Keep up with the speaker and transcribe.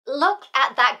look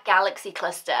at that galaxy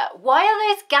cluster. Why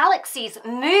are those galaxies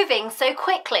moving so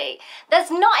quickly?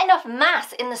 There's not enough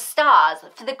mass in the stars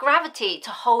for the gravity to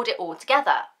hold it all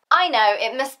together. I know,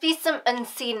 it must be some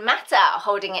unseen matter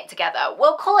holding it together.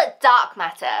 We'll call it dark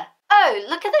matter. Oh,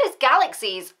 look at those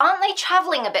galaxies. Aren't they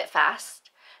traveling a bit fast?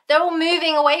 They're all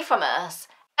moving away from us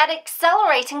at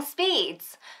accelerating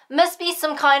speeds. Must be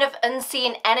some kind of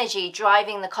unseen energy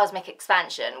driving the cosmic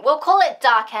expansion. We'll call it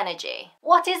dark energy.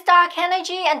 What is dark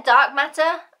energy and dark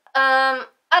matter? I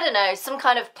don't know, some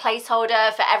kind of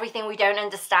placeholder for everything we don't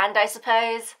understand, I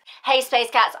suppose. Hey Space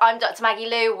Cats, I'm Dr. Maggie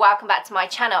Lou. Welcome back to my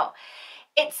channel.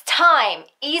 It's time.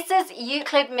 ESA's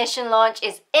Euclid mission launch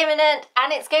is imminent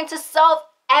and it's going to solve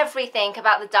everything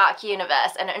about the dark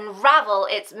universe and unravel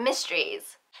its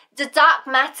mysteries. Do dark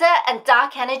matter and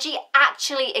dark energy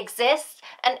actually exist?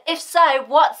 And if so,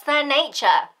 what's their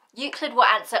nature? Euclid will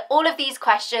answer all of these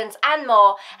questions and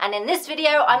more, and in this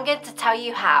video I'm going to tell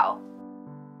you how.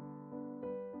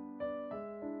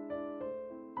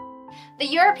 The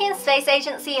European Space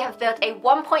Agency have built a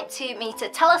 1.2 meter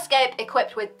telescope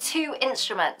equipped with two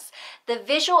instruments, the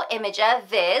Visual Imager,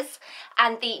 VIS,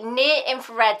 and the Near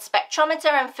Infrared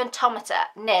Spectrometer and Photometer,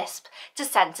 NISP, to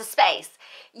send to space.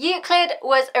 Euclid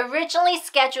was originally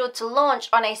scheduled to launch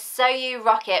on a Soyuz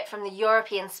rocket from the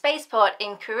European spaceport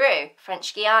in Kourou,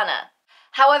 French Guiana.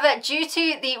 However, due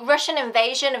to the Russian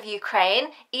invasion of Ukraine,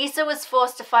 ESA was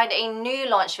forced to find a new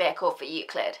launch vehicle for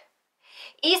Euclid.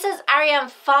 ESA's Ariane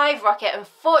 5 rocket,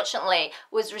 unfortunately,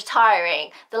 was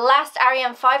retiring. The last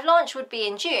Ariane 5 launch would be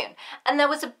in June, and there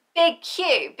was a big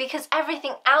queue because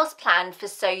everything else planned for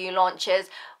Soyuz launches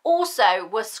also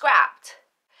was scrapped.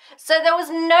 So there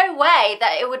was no way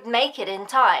that it would make it in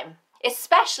time,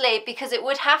 especially because it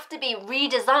would have to be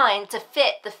redesigned to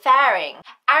fit the fairing.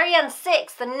 Ariane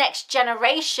 6, the next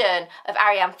generation of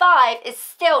Ariane 5, is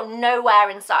still nowhere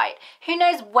in sight. Who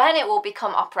knows when it will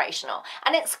become operational,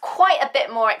 and it's quite a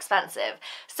bit more expensive.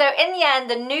 So in the end,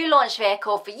 the new launch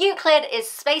vehicle for Euclid is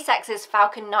SpaceX's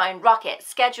Falcon 9 rocket,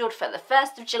 scheduled for the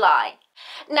 1st of July.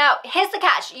 Now, here's the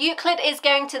catch. Euclid is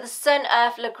going to the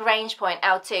Sun-Earth Lagrange point,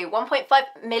 L2,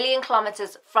 1.5 million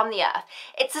kilometers from the Earth.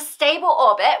 It's a stable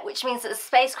orbit, which means that the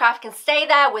spacecraft can stay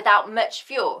there without much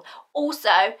fuel.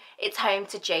 Also, it's home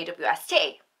to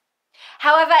JWST.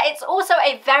 However, it's also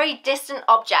a very distant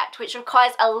object which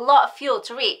requires a lot of fuel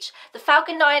to reach. The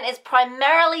Falcon 9 is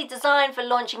primarily designed for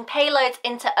launching payloads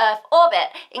into Earth orbit,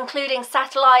 including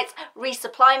satellites,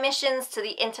 resupply missions to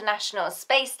the International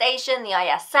Space Station, the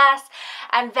ISS,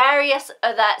 and various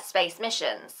other space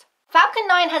missions. Falcon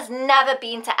 9 has never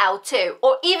been to L2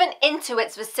 or even into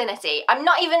its vicinity. I'm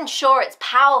not even sure it's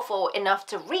powerful enough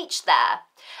to reach there.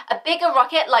 A bigger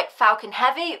rocket like Falcon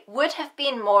Heavy would have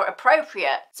been more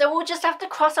appropriate, so we'll just have to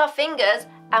cross our fingers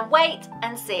and wait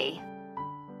and see.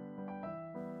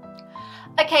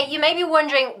 Okay, you may be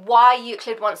wondering why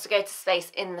Euclid wants to go to space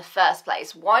in the first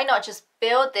place. Why not just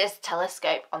build this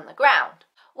telescope on the ground?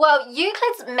 Well,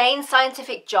 Euclid's main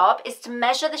scientific job is to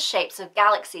measure the shapes of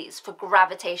galaxies for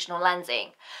gravitational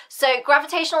lensing. So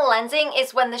gravitational lensing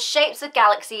is when the shapes of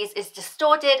galaxies is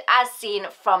distorted as seen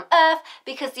from Earth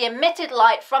because the emitted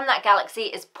light from that galaxy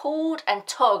is pulled and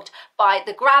tugged by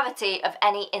the gravity of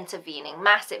any intervening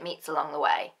mass it meets along the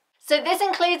way. So this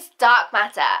includes dark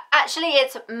matter. Actually,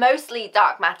 it's mostly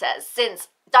dark matter, since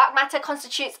dark matter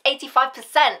constitutes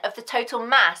 85% of the total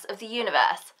mass of the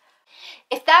universe.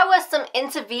 If there was some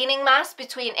intervening mass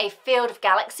between a field of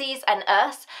galaxies and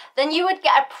Earth, then you would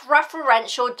get a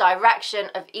preferential direction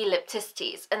of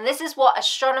ellipticities, and this is what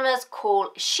astronomers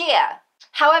call shear.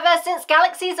 However, since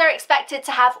galaxies are expected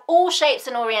to have all shapes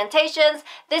and orientations,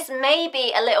 this may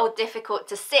be a little difficult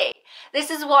to see.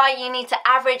 This is why you need to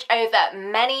average over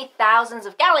many thousands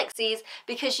of galaxies,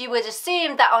 because you would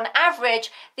assume that on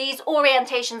average, these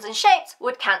orientations and shapes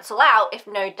would cancel out if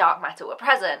no dark matter were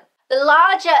present. The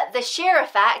larger the shear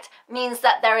effect means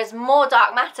that there is more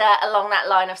dark matter along that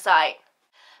line of sight.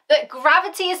 But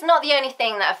gravity is not the only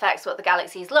thing that affects what the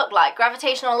galaxies look like.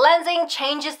 Gravitational lensing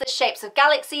changes the shapes of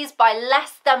galaxies by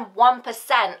less than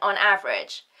 1% on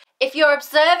average. If you're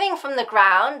observing from the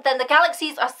ground, then the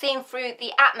galaxies are seen through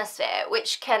the atmosphere,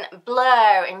 which can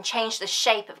blur and change the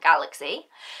shape of galaxy.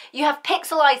 You have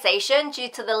pixelization due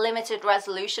to the limited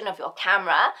resolution of your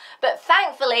camera, but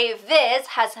thankfully VIS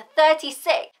has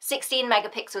 36 16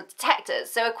 megapixel detectors,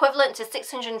 so equivalent to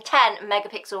 610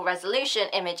 megapixel resolution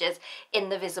images in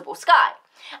the visible sky.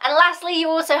 And lastly, you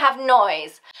also have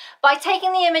noise. By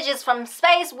taking the images from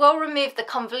space, we'll remove the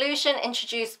convolution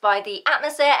introduced by the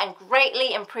atmosphere and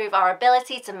greatly improve our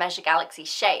ability to measure galaxy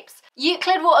shapes.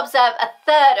 Euclid will observe a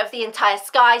third of the entire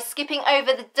sky, skipping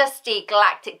over the dusty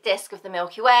galactic disk of the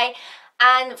Milky Way,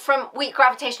 And from weak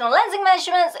gravitational lensing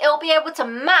measurements, it will be able to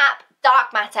map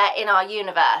dark matter in our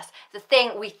universe, the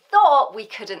thing we thought we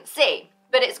couldn't see.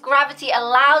 But its gravity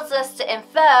allows us to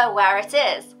infer where it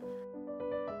is.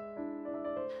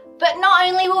 But not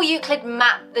only will Euclid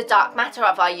map the dark matter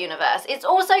of our universe, it's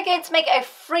also going to make a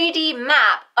 3D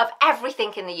map of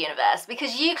everything in the universe,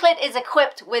 because Euclid is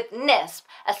equipped with NISP,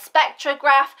 a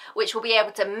spectrograph which will be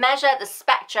able to measure the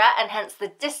spectra and hence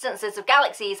the distances of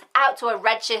galaxies out to a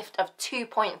redshift of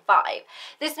 2.5.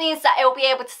 This means that it will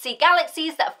be able to see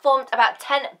galaxies that formed about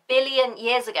 10 billion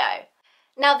years ago.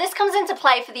 Now this comes into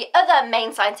play for the other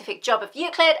main scientific job of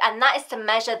Euclid, and that is to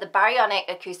measure the baryonic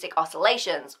acoustic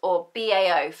oscillations, or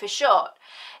BAO for short.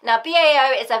 Now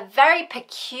BAO is a very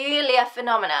peculiar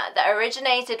phenomena that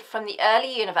originated from the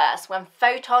early universe when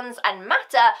photons and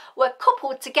matter were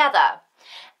coupled together.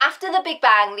 After the Big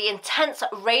Bang, the intense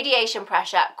radiation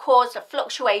pressure caused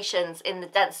fluctuations in the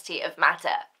density of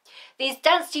matter. These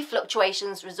density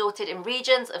fluctuations resulted in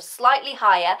regions of slightly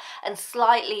higher and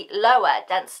slightly lower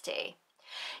density.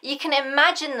 You can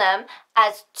imagine them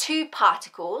as two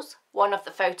particles, one of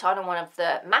the photon and one of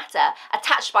the matter,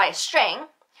 attached by a string,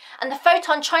 and the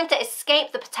photon trying to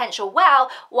escape the potential well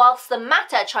whilst the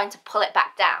matter trying to pull it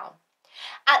back down.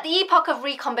 At the epoch of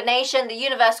recombination, the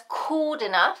universe cooled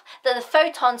enough that the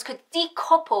photons could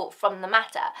decouple from the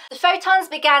matter. The photons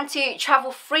began to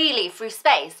travel freely through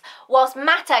space, whilst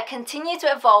matter continued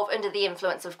to evolve under the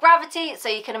influence of gravity, so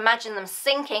you can imagine them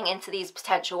sinking into these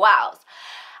potential wells.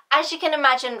 As you can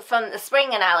imagine from the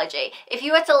spring analogy, if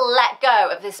you were to let go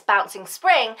of this bouncing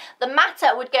spring, the matter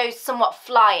would go somewhat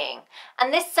flying.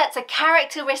 And this sets a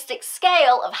characteristic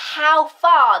scale of how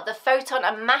far the photon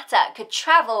and matter could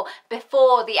travel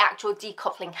before the actual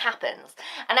decoupling happens.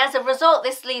 And as a result,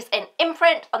 this leaves an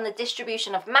imprint on the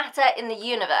distribution of matter in the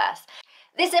universe.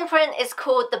 This imprint is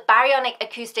called the baryonic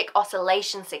acoustic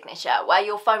oscillation signature, where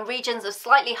you'll find regions of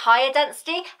slightly higher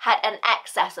density had an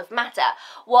excess of matter,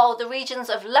 while the regions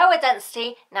of lower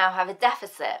density now have a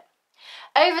deficit.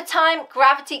 Over time,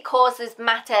 gravity causes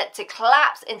matter to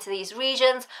collapse into these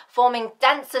regions, forming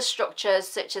denser structures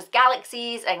such as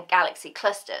galaxies and galaxy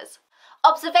clusters.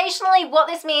 Observationally, what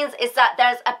this means is that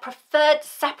there's a preferred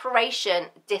separation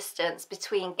distance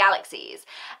between galaxies,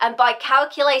 and by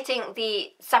calculating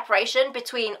the separation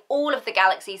between all of the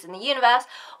galaxies in the universe,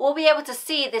 we'll be able to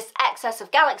see this excess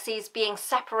of galaxies being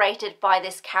separated by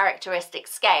this characteristic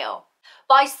scale.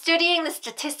 By studying the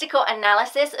statistical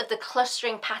analysis of the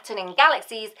clustering pattern in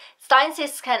galaxies,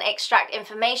 scientists can extract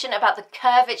information about the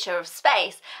curvature of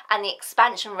space and the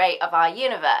expansion rate of our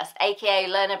universe, aka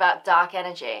learn about dark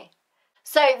energy.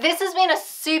 So this has been a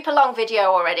super long video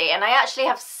already, and I actually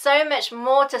have so much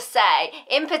more to say.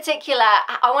 In particular,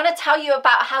 I want to tell you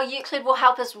about how Euclid will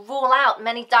help us rule out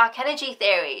many dark energy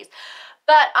theories,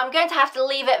 but I'm going to have to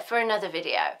leave it for another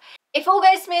video. If all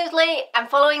goes smoothly and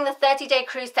following the 30-day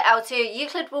cruise to L2,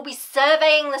 Euclid will be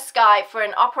surveying the sky for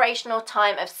an operational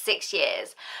time of 6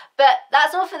 years. But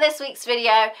that's all for this week's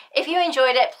video. If you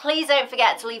enjoyed it, please don't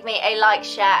forget to leave me a like,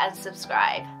 share and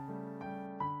subscribe.